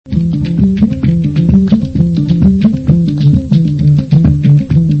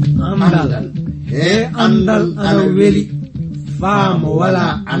andal ana weli faamo wala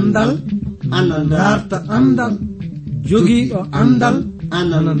andal ana darta andal jogiiɗo andal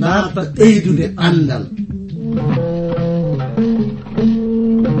ana darta ɓeydude andal.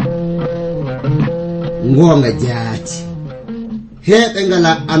 Ngonga jaati heɓe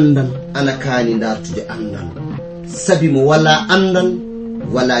ngala andal ana kaani dartude andal, sabi mo wala andal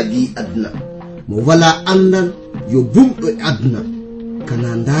wala bi adna, mo wala andal yo bumɗo adna. Kana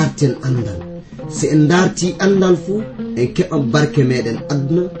darten andal, se en darti andal fu en keɓan barke meɗen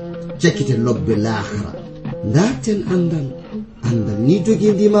adna, cakkite lobbe lahara. Darten andal, andal ni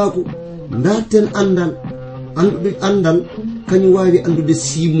jogii ndimako. Darten andal, andude andal kañum wawi andude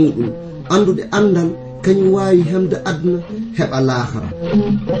simuɗum, andude andal kañum wawi hemde adna heɓa lahara.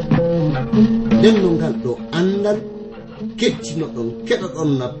 nden no ngal ɗo andal kettino ɗon keɗa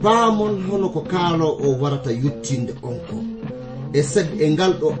ɗon na paamon hono ko kaalo o warata yuttinde on ko. E sabi e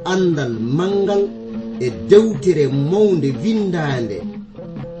ngal ɗo andal mangal e dewtere mawnde windande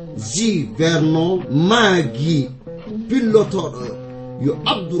J. Vernon Maagi pillotoɗo yo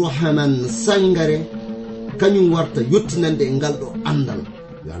Abdourahman Sangare kañum warta yottinande e ngal ɗo andal.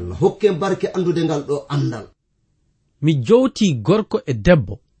 Yo Allah hokke barke andude ngal ɗo andal. Mi jowti gorko e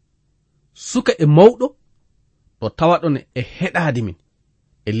debbo, suka e mawɗo, ɗo tawaɗon e heɗaade min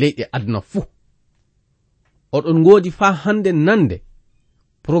e leyɗe aduna fuu. Oɗon ngoodi faa hande nande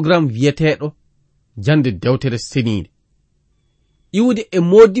programme wiyeteeɗo jande dewtere seniide, iwde e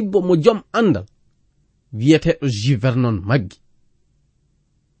modibbo mo jom andal wiyeteeɗo J. Vernon Maggi.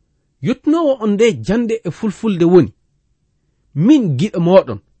 Yutnowo on nde jande e fulfulde woni min giɗo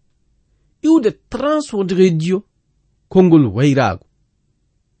moɗon iwde Transworld Radio kongol wayraago.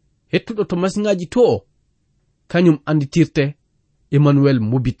 Hettuɗo to masiŋaji to o kañum anditirte Emmanuel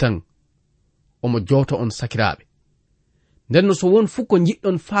Mobitang, omo jowta on sakiraaɓe. Ndenno so won fuu ko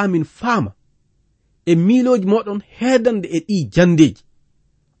jiɗɗon faamin faama e miiloji moɗon heedande e ɗi jandeji,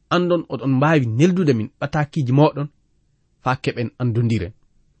 andon oɗon mbaawi neldude min ɓatakiji moɗon faa keɓen andodiren.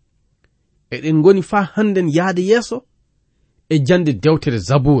 Eɗen ngoni faa hannden yaade yeeso e jande dewtere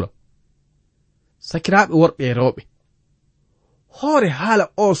Jabuura. Sakiraaɓe worɓe e rewɓe, hoore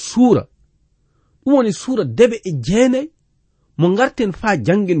haala o suura ɗum woni suura 9 mo garten faa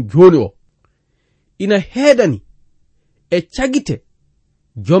jangen joni o, ina heedani e cagite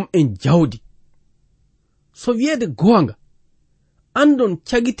jom en jawdi. So wiyeede goonga, andon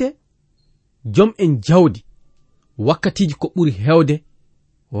cagite jom en jawdi wakkatiji ko ɓuri hewde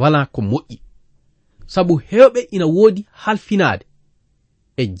wala ko moƴƴi, sabu hewɓe ina woodi halfinaade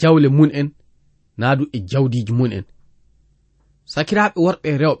e jawle mun en naadu e jawdiji mun en. Sakiraaɓe worɓe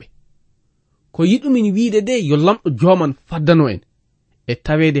e rewɓe, ko yiɗumin wiide de yo lamɗo jooman faddano en e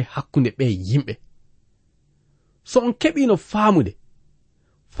taweede hakkunde ɓe yimɓe. So on keɓino faamude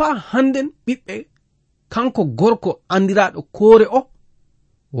faa hannden ɓiɓɓe kanko gorko andiraɗo koore o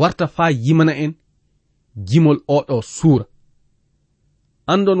warta faa yimana en jimol oɗo suura.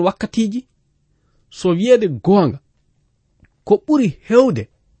 Andon wakkatiji so wiyeede goonga ko ɓuri hewde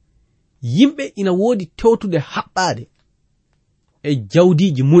yimɓe ina woodi tewtude haɓɓaade e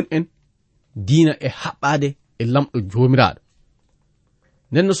jawdiji mun en diina e haɓɓaade e lamɗo joomiraɗo.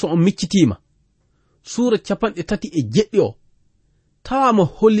 Nenno so on miccitima suura 37 o tawama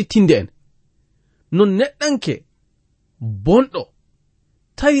hollitinde en non neɗɗanke bonɗo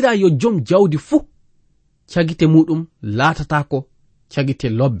tawira yo jom jawdi fuu cagite muɗum laatata ko cagite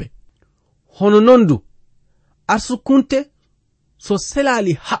lobbe. Hono nondu arsukunte so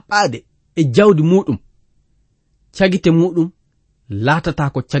selali haɓɓaade e jawdi muɗum cagite muɗum laatata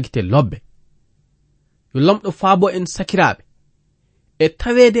ko cagite lobbe. Yo lamɗo faabo en sakiraaɓe e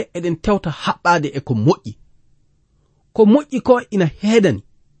taweede eɗen tewta haɓɓaade e ko moƴƴi. Ko moƴƴi ko ina heedani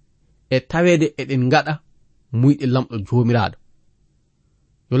e taweede eɗen ngaɗa muyɗe lamɗo joomiraɗo.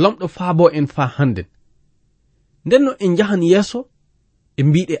 Yo lamɗo faabo en faa hannden. Ndenno en jahan yeeso e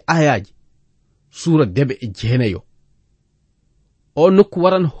mbiɗe ayaji suura 9. O nokku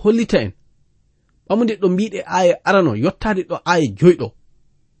waran hollita en ɓamude ɗo mbiɗe aya arano yottaade ɗo aya 5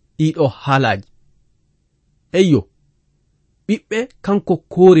 ɗiɗo haalaji. Eyyo, ɓiɓɓe kanko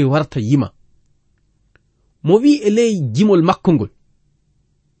koore warta yima. Mo wi e ley jimol makko ngol,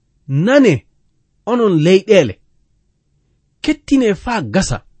 nane onon leyɗeele, kettine faa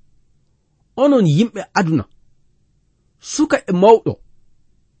gasa, onon yimɓe aduna, suka e mawɗo,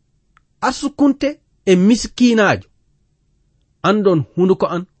 arsukunte e miskinajo, andon hunduko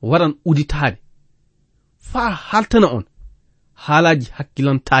an waran uditaade faa haltana on haalaji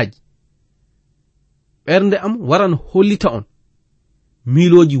hakkilantaji. Ɓernde am waran hollita on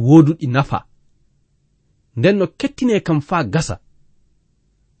miiloji wooduɗi nafa. Ndenno kettine kam faa gasa,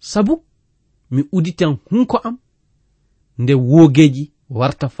 sabu mi uditan hunko am nde wogeji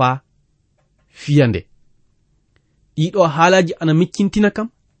warta fa fiyande. Ɗiɗo haalaji ana mikkintina kam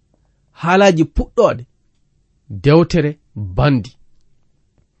haalaji puɗɗoɗe dewtere bandi.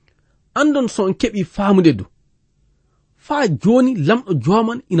 Andon so on keɓi faamude du faa joni lamɗo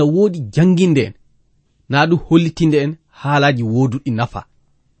joman ina woodi janginde en naa du hollitinde en haalaji woduɗi nafa.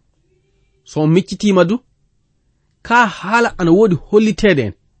 So on miccitima du ka haala ana woodi hollitede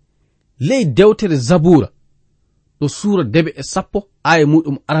en ley dewtere Jabuura ɗo suura 10 aya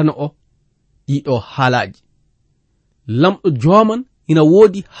muɗum arana o ɗiɗo haalaji. Lamɗo joman ina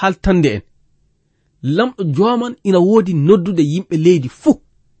woodi haltande en. Lamɗo joman ina woodi noddude yimɓe leydi fuu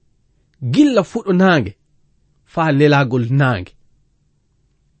gilla fuɗo naange faa lelagol naange.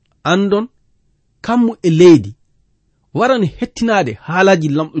 Andon kammu e leydi waran hettinade haalaji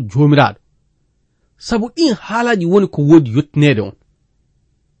lamɗo jomiraɗo, sabu ɗin haalaji woni ko woodi yottinede on.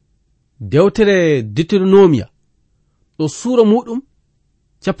 Dewtere Deuteronomia ɗo suura muɗum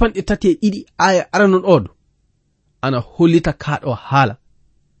 32 aya aranon odo ana hollita kaɗo haala.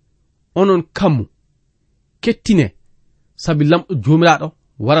 Onon kammu kettine sabi lamɗo jomiraɗo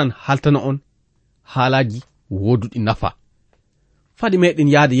waran haltana on haalaji woduɗi nafa. Fadi meɗen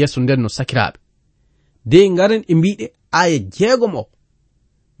yaade yeso nden no sakiraɓe de ngaren e mbiɗe aya 6 o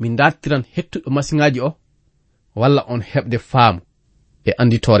min dartiran hettuɗo masiŋaji o walla on heɓde faamu e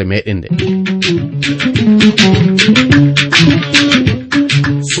anditore meɗen nde.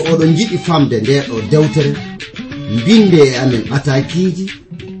 So oɗon jiɗi famde nde ɗo dewtere binde e amen atakiji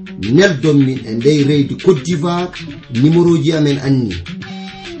neldon min e ndey reydi Côte d'Ivoire. Numéroji amen anni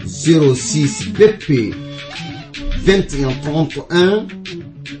 06 BP 2131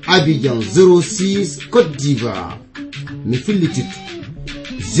 Abidjan 06 Côte d'Ivoire. Mi fillititu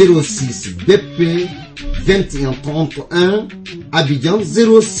 06 BP 2131 Abidjan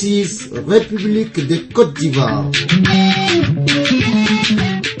 06 République de Côte d'Ivoire.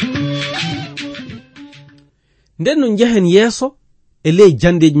 Nden no njehen yeso e ley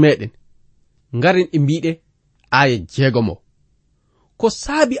jandeji meɗen ngaren e mbiɗe aya 6 ko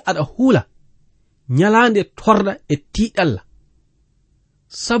saabi aɗa huula nyalande torda e tiiɗalla,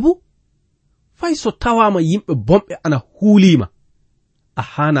 sabu fay so tawama yimɓe bomɓe ana huulima a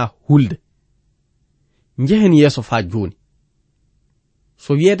hana hulde. Njehen yeso fa joni.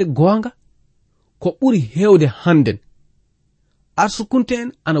 So wiyeede gonga ko ɓuri hewde handen arsukunte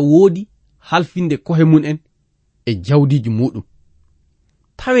en ana woodi halfinde kohe mun en e jawdiji muɗum.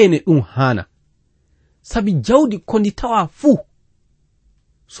 Tawene ɗum hana, sabi jawdi kondi tawa fuu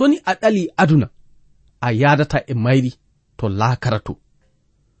soni a ɗali aduna a yadata e mayri to laakaratu.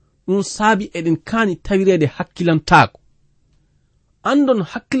 Ɗum saabi eɗen kaani tawirede hakkilantako. Andon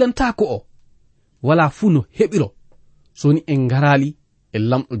hakkilantako o wala fuu no heɓiro soni en ngarali e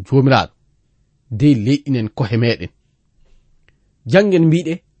lamɗo jomiraɗo dey leyɗinen kohe meɗen. Jangen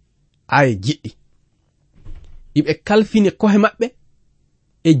mbiɗe aya jiɗɗi iɓe kalfine kohe maɓɓe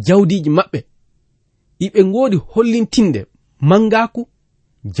e jawdiji maɓɓe. Iɓe ngoodi hollintinde mangaku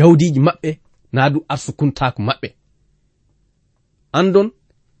jawdiji maɓɓe naadu arsukuntaku maɓɓe. Andon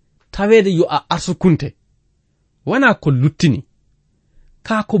tawede yo a arsukunte wana ko luttini,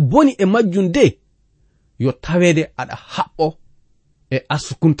 ka ko boni e majjum de yo tawede aɗa haɓɓo e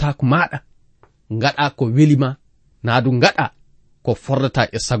arsukuntaku maɗa ngaɗa ko welima naadu ngaɗa ko fordata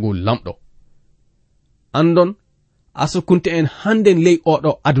e sago lamɗo. Andon arsukunte en handen ley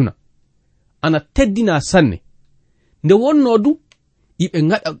oɗo aduna ana teddina sanne nde wonno du iɓe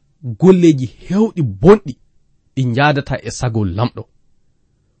ngaɗa golleji hewɗi bonɗi ɗi njadata e sago lamɗo.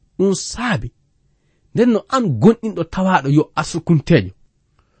 Ɗum saabi nden no an gonɗinɗo tawaɗo yo arsukuntejo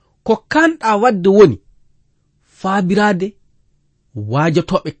ko kanɗa wadde woni faabirade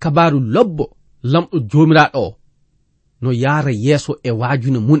waajatoɓe kabaru lobbo lamɗo jomiraɗo o no yaara yeeso e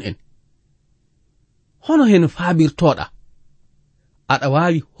waajune mun en. Hono hen faabirtoɗa aɗa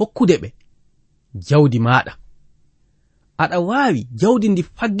waawi hokkude ɓe jawdi maɗa. Aɗa waawi jawdi ndi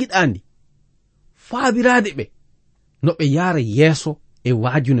faggiɗandi faabirade ɓe no ɓe yaara yeeso e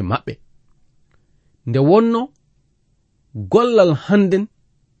waajune maɓɓe. Nde wonno gollal handen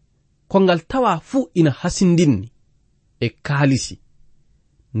ko ngal tawa fuu ina hasindinni e kaalisi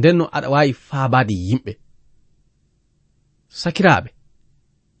ndenno aɗa waawi faabade yimɓe. Sakiraaɓe,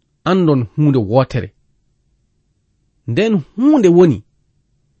 andon hunde wotere. Nden hunde woni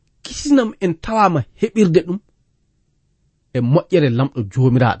kisinam en tawama heɓirde ɗum e moƴƴere lamɗo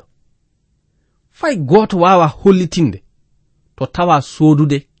jomiraɗo. Fay goto wawa hollitinde to tawa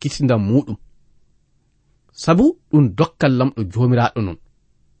sodude kisindam muɗum, sabu ɗum dokkal lamɗo jomiraɗo non.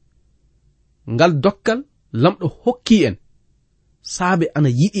 Ngal dokkal lamɗo hokki en saabe ana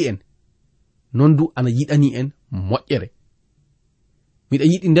yiɗi en non du ana yiɗani en moƴƴere. Miɗa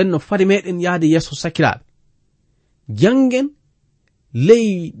yiɗi nden no fade meɗen yaade yeeso sakiraaɓe, jangen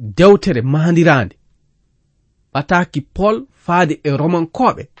ley dewtere mahandirande ɓataki Paul faade e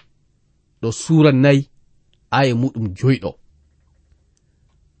Romankoɓe ɗo suura 4 aya muɗum 5.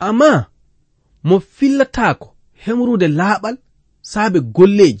 Amma mo fillatako hemrude laaɓal saabe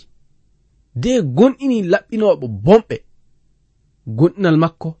golleji de gonɗini laɓɓinoɓe bomɓe, gonɗinal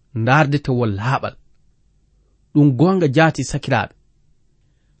makko ndardetewol laaɓal. Ɗum gonga jaati sakiraaɓe,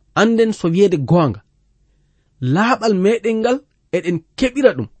 anden so wiyeede gonga laaɓal meɗen ngal eɗen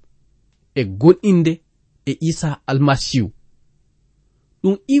keɓira ɗum e gonɗinde e Isa almasihu.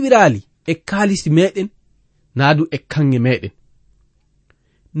 Ɗum iwirali e kaalisi meɗen naadu e kanŋe meɗen.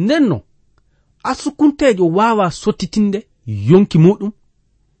 Nenno asukuntejo wawa sottitinde yonki muɗum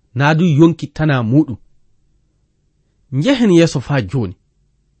naadu yonki tana muɗum. Njehen yeeso fa joni,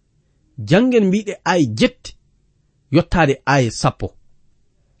 jangen mbiɗe aye 7 yottade aye 10.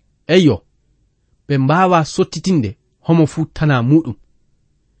 Eyo, ɓe mbawa sottitinde homo fu tana muɗum.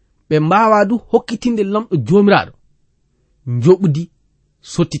 Ɓe mbawa du hokkitinde lamɗo jomiraɗo njoɓudi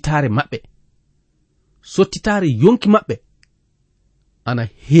sottitare maɓɓe. Sottitare yonki maɓɓe ana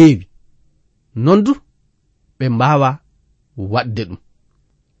heewi, non du ɓe mbawa wadde ɗum.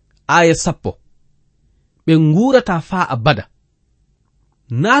 Aya 10, ɓe ngurata fa abada.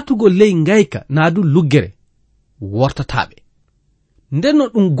 Naatugo ley ngayka naadu luggere wortataɓe. Ndenno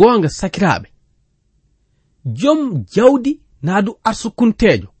ɗum gonga sakiraaɓe, jom jawdi naadu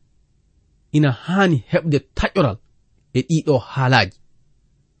arsukuntejo ina haani heɓde taƴoral e ɗiɗo haalaji.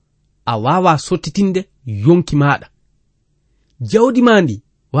 A wawa sottitinde yonki maɗa, jawdi ma ndi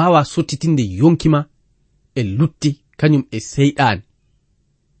wawa sottitinde yonki ma e lutti kañum e seyɗani.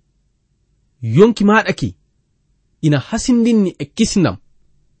 Yonki maɗa ki ina hasindinni e kisnam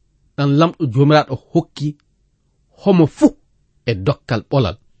ɗan lamɗo jomiraɗo hokki homo fuu e dokkal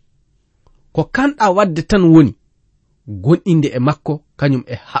ɓolal. Ko kanɗa wadde tan woni gonɗinde e makko kañum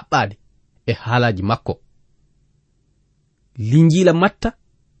e haɓɓade e haalaji makko. Linjiila Matta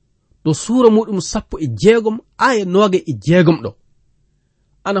ɗo suura muɗum 16 aya 26 ɗo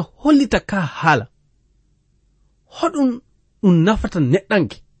ana hollita ka haala hoɗum ɗum nafata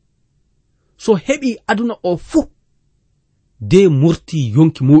neɗɗanke so heɓi aduna o fuu de murti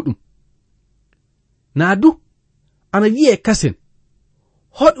yonki muɗum. Na du ana wiye kasen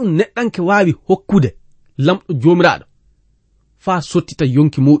hoɗum neɗɗanke wawi hokkude lamɗo jomiraɗo fa sottita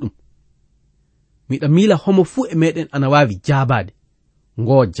yonki muɗum. Miɗa miila homo fu e meɗen ana wawi jaabade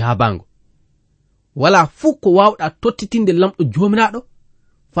ngo jaabango. Wala fu ko wawɗa tottitinde lamɗo jomiraɗo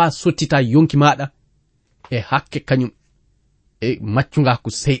fa sottita yonki maɗa e hakke kañum e maccungaku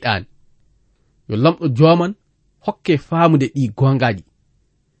seyɗani. Yo lamɗo joman hokke faamude ɗi gongaji.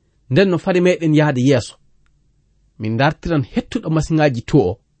 Nden no fade meɗen yaade yeeso, min dartiran hettuɗo masiŋaji to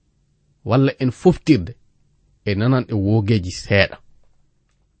o walla en foftirde e nanan e wogeji seeɗa.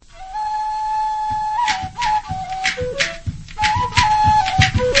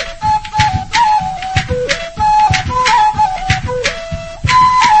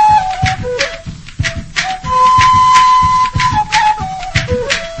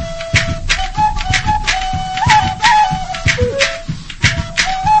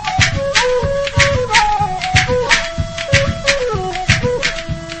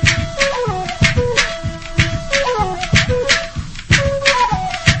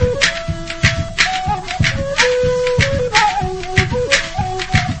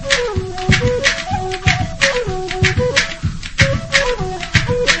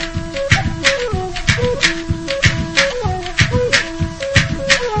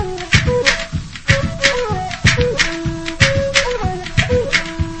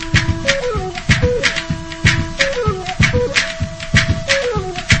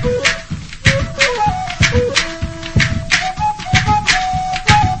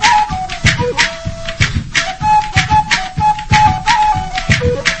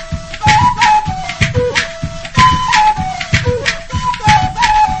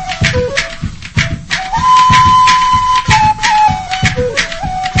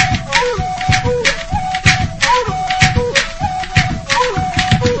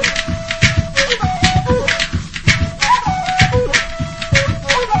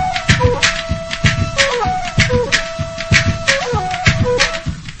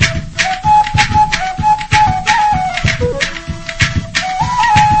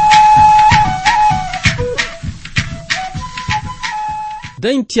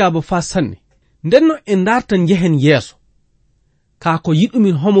 dañtiyaba fa sanne ndenno en darta jehen yeeso ka ko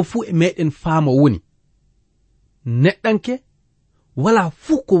yiɗumin homo fu e meɗen faama woni neɗɗanke wala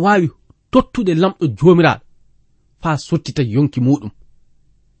fu ko wawi tottude lamɗo jomiraɗo faa sottita yonki muɗum.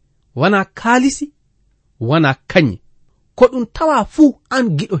 Wana kaalisi, wana kañe, ko ɗum tawa fuu an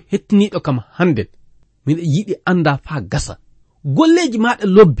giɗo hettiniɗo kam handen, miɗa yiɗi anda faa gasa. Golleji maɗa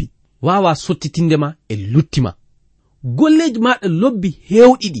lobbi wawa sottitindema e luttima. Golleji maɗa lobbi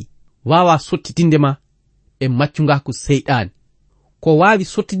hewɗiɗi wawa sottitindema e maccungaku seyɗani. Ko wawi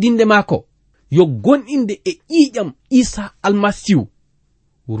sottidindema ko yo gonɗinde e ƴiƴam Isa almasihu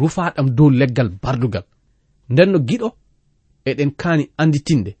rufaɗam dow leggal bardugal. Ndenno giɗo eɗen kaani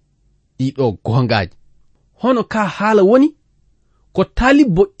anditinde ɗiɗo gongaji. Hono ka haala woni ko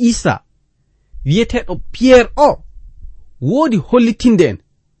talibbo Isa wiyeteɗo Pierre o woodi hollitinde en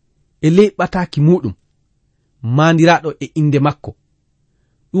e ley ɓataki muɗum mandiraɗo e inde makko.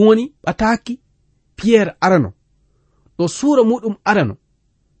 Ɗum woni ɓataki Pierre arano ɗo suura muɗum arano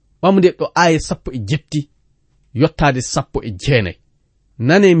ɓamde ɗo aya 17 yottade 19.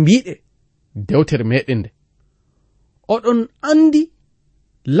 Nane mbiɗe dewtere meɗen nde. Oɗon andi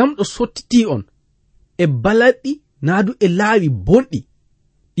lamɗo sottiti on e balaɗɗi naadu e laawi bonɗi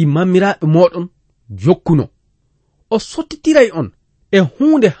ɗi mammiraɓe moɗon jokkuno. O sottitiray on e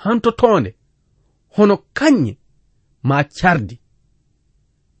hunde hantotonde hono kañƴe ma cardi.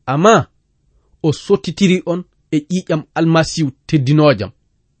 Amma o sottitiri on e ƴiƴam almasihu teddinojam,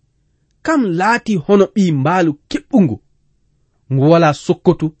 kam laati hono ɓi mbaalu keɓɓungu ngu wala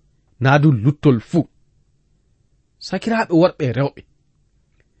sokkotu naadu luttol fuu. Sakiraaɓe worɓe rewɓe,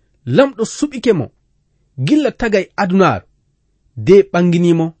 lamɗo suɓike mo gilla tagay adunaaru de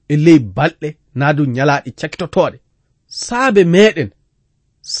ɓanginimo e ley balɗe naadu nyalaaɗi cakitotoɗe. Saabe meɗen,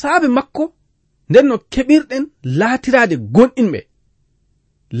 saabe makko ndenno keɓirɗen laatirade gonɗinɓe.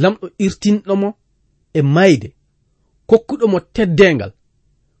 Lamɗo irtinɗomo e mayde, kokkuɗomo teddengal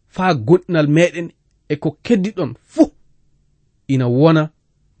faa gonɗinal meɗen e ko keddiɗon fuu ina wona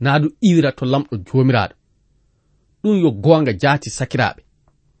naadu iwira to lamɗo jomiraɗo. Ɗum yo gonga jaati sakiraaɓe.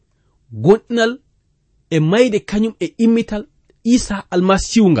 Gonɗinal e mayde kañum e immital Isa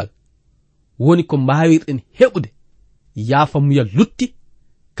almasihu ngal woni ko mbawirɗen heɓude yaafa muya lutti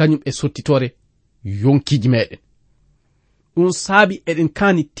kañum e sottitore yonkiji meɗen. Ɗum saabi eɗen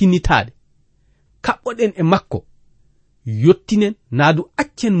kaani tinnitade kaɓɓoɗen e makko, yottinen naadu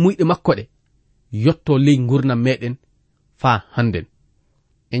accen muyɗe makko ɗe yotto ley gurnam meɗen faa handen.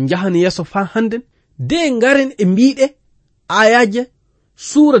 En jahan yeeso faa handen de ngaren e mbiɗe ayaje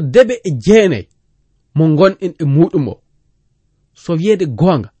suura 9 mo gonɗen e muɗum o. So wiyeede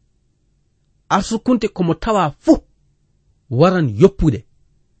gonga, arsukunte komo tawa fuu waran yoppude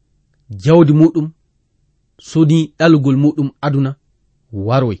jawdi muɗum soni ɗalugol muɗum aduna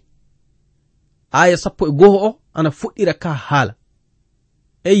waroy. Aya 11 o ana fuɗɗira ka haala.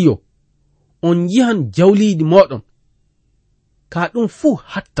 Eyyo, on jihan jawliidi moɗon ka ɗum fuu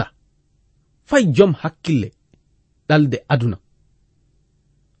hatta fay jom hakkille ɗalde aduna.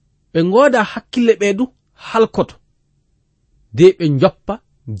 Ɓe ngoda hakkille ɓe du halkoto de ɓe joppa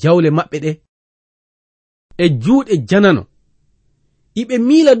jawle maɓɓe ɗe e juuɗe janano. Iɓe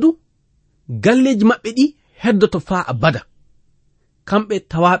miila du galleji maɓɓe ɗi heddoto faa abada. Kamɓe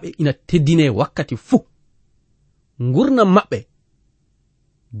tawaɓe ina teddine wakkati fuu. Ngurnam maɓɓe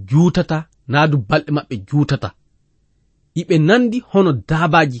juutata naadu balɗe maɓɓe juutata. Iɓe nandi hono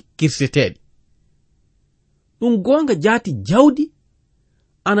daabaji kirseteɗi. Ɗum gonga jaati jawdi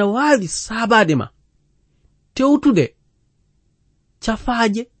ana waawi saabade ma tewtude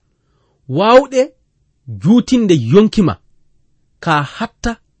cafaaje waawɗe juutinde yonkima ka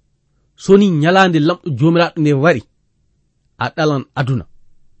hatta soni nyalande lamɗo jomiraɗo nde wari a ɗalan aduna.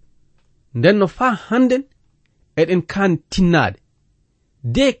 Ndenno faa handen eɗen kaani tinnade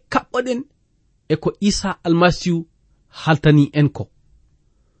de kaɓɓoɗen e ko Isa almasihu haltani en ko.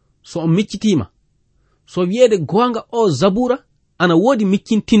 So on miccitima, so wiyeede gonga o Jabuura ana woodi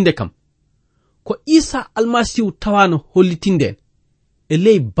miccintinde kam ko Isa almasihu tawano hollitinde en e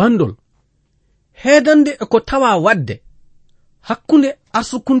ley bandol heedande e ko tawa wadde hakkunde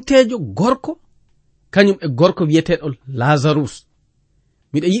arsukuntejo gorko kañum e gorko wiyeteɗo Lazarus.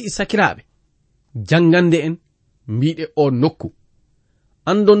 Miɗa yiɗi sakiraaɓe jangande en mbiɗe o nokku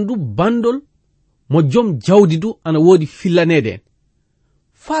andon du bandol mo jom jawdi du ana woodi fillanede en.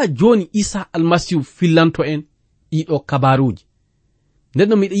 Faa joni Isa almasihu fillanto en ɗiɗo kabaruji.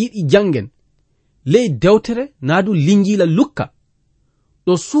 Ndenno miɗa yiɗi jangen ley dewtere naadu linjila Lukka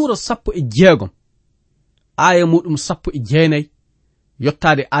ɗo suura 16 aya muɗum 19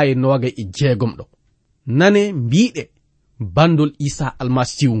 yottade aya 26 ɗo. Nane mbiɗe bandol Isa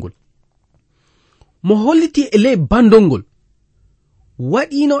almasihu ngol. Mo holliti e ley bandol ngol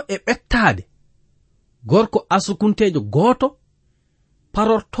waɗino e ɓettade gorko asukuntejo goto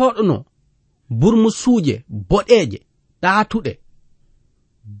parortoɗo no burmusuuje boɗeeje ɗaatuɗe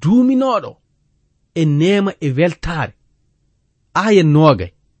duuminoɗo e neema e weltaare. Aya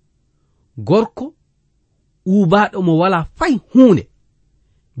 20. Gorko uubaɗo mo wala fay huunde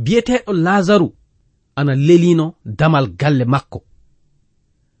biyeteɗo Lazaru ana lelino damal galle makko,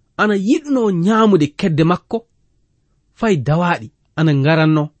 ana yiɗuno ñaamude kedde makko, fay dawaɗi ana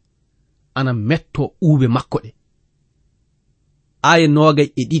ngaranno ana metto uube makko ɗe. Aya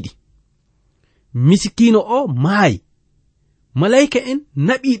 22. Misikino o maayi, malayika en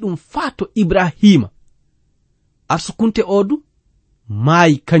naɓi ɗum faa to Ibrahima. Arsukunte o du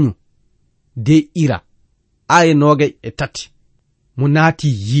maayi kañum de ira. Aya 23. Mo naati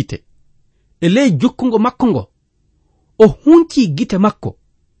yiite, e ley jokkungo makko ngo o hunci gite makko,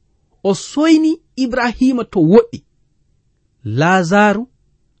 o soyni Ibrahima to woɗɗi. Lazaru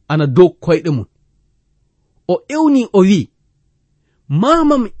ana dow koyɗe mum. O ewni o wi,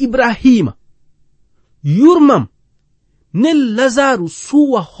 mamam Ibrahima, yurmam, nen Lazaru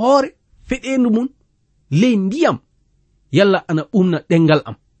suwa hoore feɗendu mum ley ndiyam, yalla ana umna ɗengal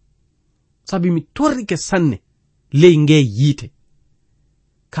am, sabi mi torrike sanne ley nge yiite.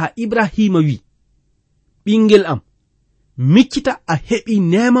 Ka Ibrahima wi, ɓingel am, miccita a heɓi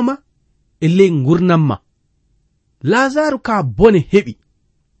nemama e ley gurnam ma. Lazaru ka bone heɓi,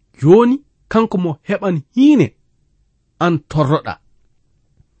 joni kanko mo heɓan hiine an torroɗa.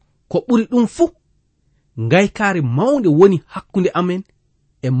 Ko ɓuri ɗum fuu, ngaykare mawnde woni hakkunde amen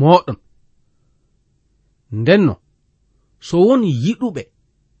e moɗon. Ndenno so won yiɗuɓe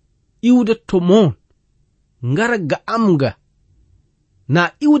iwde to mon, ngara ga am ga,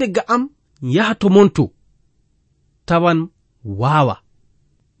 na iwde ga am yaha to mon to, tawan wawa.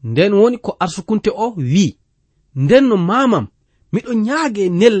 Nden woni ko arsukunte o wi, ndenno mamam, miɗo ñaage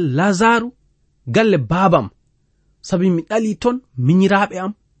nel Lazaru galle babam, sabi mi ɗali ton miñiraɓe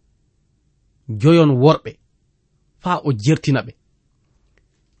am joyon worɓe faa o jertina ɓe.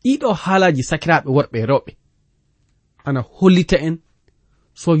 Ɗiɗo haalaji sakiraɓe worɓe e rewɓe ana hollita en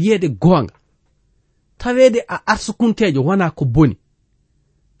so wiyeede goonga, taweede a arsukuntejo wana ko boni,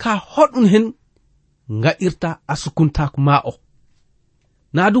 ka hoɗum hen ngaɗirta arsukuntaku ma o,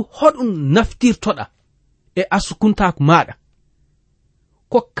 naa du hoɗum naftirtoɗa e arsukuntaku maɗa.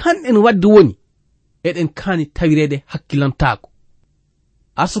 Ko kanɗen wadde woni eɗen kaani tawirede hakkilantaku.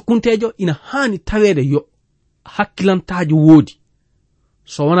 Arsukuntejo ina haani taweede yo hakkilantajo woodi,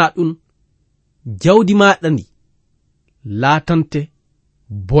 so wona ɗum jawdi maɗa ndi laatante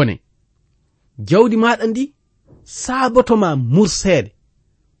bone. Jawdi maɗa ndi saabotoma murseede,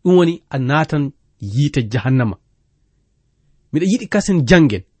 ɗum woni a naatan yiite jahannama. Miɗa yiɗi kasen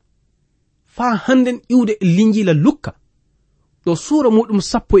jangen faa handen iwde e linjila Lukka ɗo suura muɗum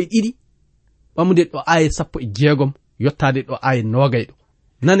 12 ɓamude ɗo aya 16 yottade ɗo aya 20 ɗo.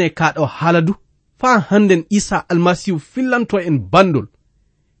 Nane ka ɗo haala du faa handen Isa almasihu fillanto en bandol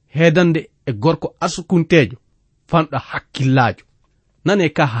heedande e gorko arsukuntejo fanɗo hakkillajo. Nane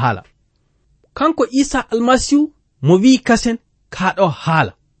ka haala, kanko Isa almasihu mo wi kasen ka ɗo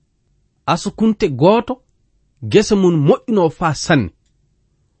haala, arsukunte gooto gese mun moƴƴuno faa sanne.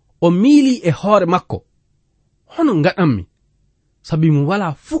 O miili e hoore makko, hono ngaɗammi, sabi mi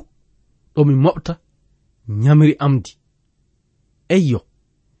wala fuu ɗo mi moɓta ñamri amdi. Eyyo,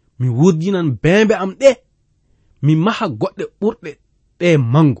 mi wurdinan bembe am ɗe, mi maha goɗɗe ɓurɗe ɗe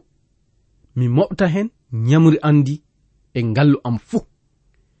mangu, mi moɓta hen ñamri andi e ngallu am fuu.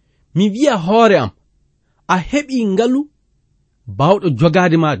 Mi wiya hoore am, a heɓi ngallu bawɗo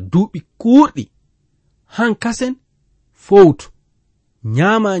jogade ma duuɓi kuurɗi, han kasen fowtu,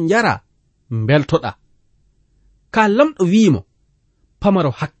 ñaama njara beltoɗa. Ka lamɗo wiimo,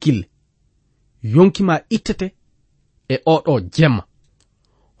 pamaro hakkille, yonkima ittete e oɗo jemma.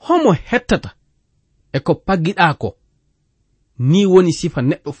 Homo hettata e ko paggiɗa ko, ni woni sifa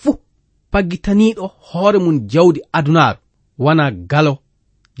neɗɗo fuu paggitaniɗo hoore mum jawdi adunaru, wana galo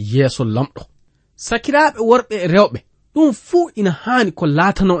yeeso lamɗo. Sakiraɓe worɓe e rewɓe, ɗum fuu ina haani ko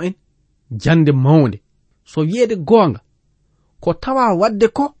laatano en jande mawnde. So wiyeede goonga, ko tawa wadde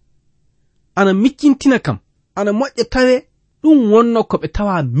ko ana miccintina kam, ana moƴƴa tawe ɗum wonno ko ɓe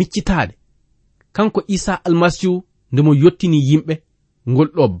tawa miccitaade. Kanko Isa almasihu ndemo yottini yimɓe ngol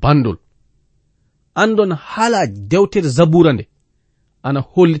ɗo bandol. Andon haalaji dewtere Jabuura nde ana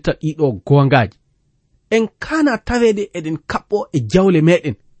hollita ɗiɗo goongaji. En kana taweede eɗen kaɓɓo e jawle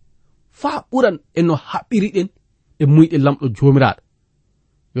meɗen faa ɓuran en no haɓɓiriɗen e muyɗe lamɗo joomiraɗo.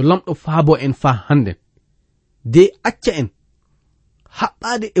 Yo lamɗo faabo en faa handen, de acca en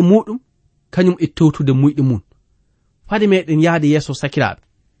haɓɓade e muɗum kañum e tewtude muyɗe mum. Fade meɗen yaade yeeso sakiraɓe,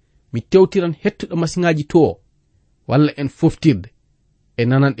 mi tewtiran hettuɗo masiŋaji to o, walla en foftirde. e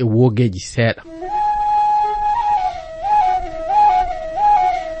nananɗe wogeji seeɗa.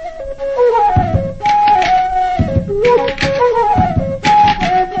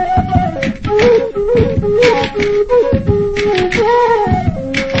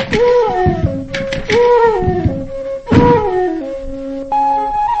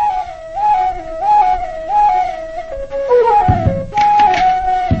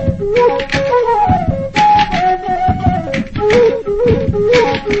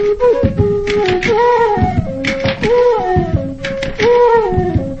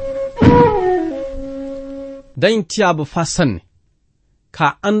 dañ tiyaba fa sanne ka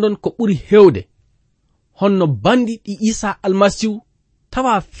andon ko ɓuri hewde honno bandiɗi Isa almasihu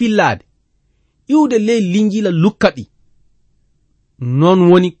tawa fillade iwde ley linjila lukkaɗi non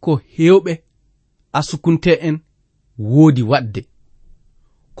woni ko hewɓe asukunte en woodi wadde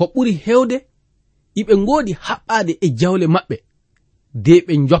ko ɓuri hewde iɓe ngoodi haɓɓade e jawle maɓɓe de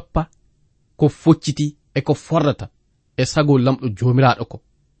ɓe joppa ko focciti e ko fordata e sago lamɗo jomiraɗo ko.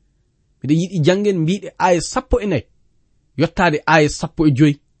 Miɗa yiɗi jangen mbiɗe aya 14 yottade aya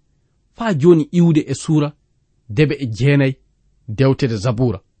 15 fa joni iwde e suura debe e jeenayi dewtede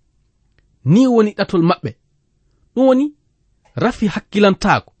Jabuura. Ni woni ɗatol maɓɓe, ɗum woni rafi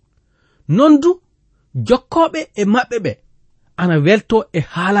hakkilantako. Non du jokkoɓe e maɓɓe ɓe ana welto e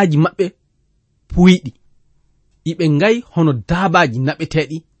haalaji maɓɓe puyɗi. Iɓe ngayi hono daabaji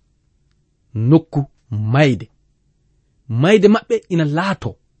naɓeteɗi nokku mayde. Mayde maɓɓe ina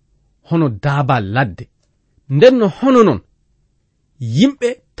laato hono daaba ladde. Ndenno hono non yimɓe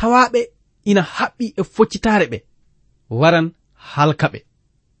tawaɓe ina haɓɓi e foccitare ɓe waran halkaɓe.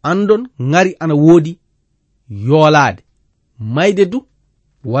 Andon ngari ana woodi yoolade. Mayde du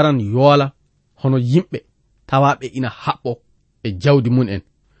waran yoola hono yimɓe tawaɓe ina haɓɓo e jawdi mun en.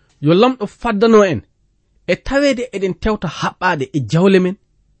 Yo lamɗo faddano en e tawede eɗen tewta haɓɓade e jawle men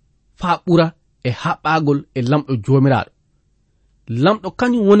fa ɓura e haɓɓagol e lamɗo jomiraɗo. Lamɗo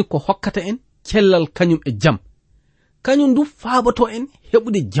kañum woni ko hokkata en cellal kañum e jam. Kañum du faaboto en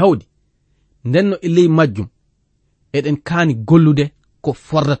heɓude jawdi. Ndenno e ley majjum eɗen kaani gollude ko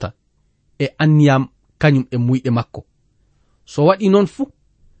fordata e anniyam kañum e muyɗe makko. So waɗi noon fu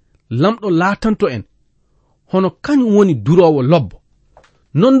lamɗo laatanto en hono kañum woni durowo lobbo.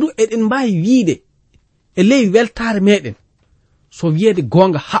 Non du eɗen mbawi wiide e ley weltare meɗen so wiyeede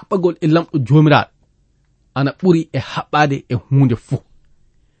gonga haɓɓagol e lamɗo jomiraɗo ana ɓuri e haɓɓade e hunde fu.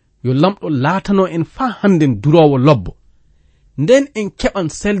 Yo lamɗo laatano en fa handen durowo lobbo nden en keɓan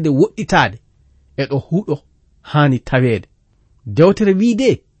selde woɗɗitade e ɗo huɗo hani taweede. Dewtere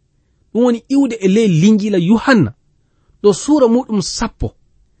wiide ɗum woni iwde e ley linjila Yuhanna ɗo suura muɗum 10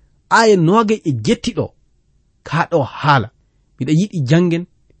 aya 27 ka ɗo haala. Miɗa yiɗi jangen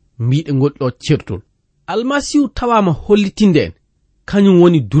mbiɗe ngol ɗo certol. Almasihu tawama hollitinde en kañum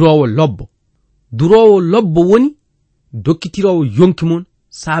woni durowo lobbo. Durowo lobbo woni dokkitirowo yonki mon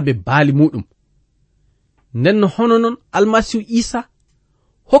saabe baali muɗum. Nenno hono non Almasihu Isa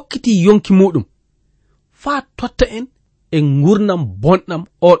hokkiti yonki muɗum fa totta en e ngurnam bonɗam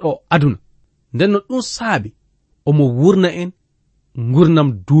oɗo aduna. Nenno ɗum saabi omo wurna en ngurnam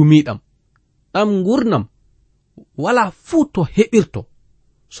duumiɗam. Ɗam ngurnam wala fuu to heɓirto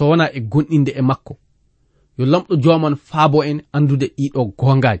so wona e gonɗinde e makko. Yo lamɗo joman faabo en andude ɗiɗo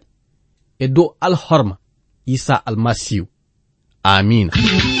gongaji e dow alhorma Isa almasihu. Amina.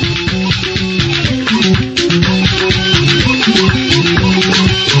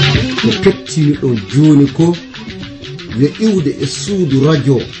 ko kettini ɗo joni ko yo iwde e suudu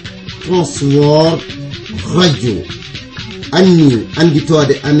radio Transworld radio anni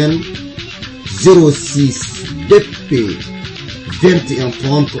anditode amen 06 DP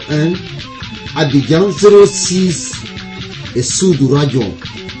 2131 Abidjan 06 e suudu radio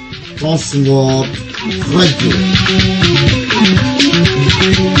Transworld radio.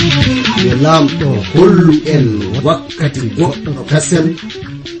 Yo lamɗo hollu en wakkati goɗɗo kasel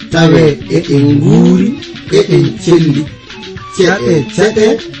tawe eɗen nguuri eɗen celli ceɗe ceɗe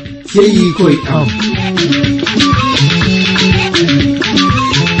ceyi koye am.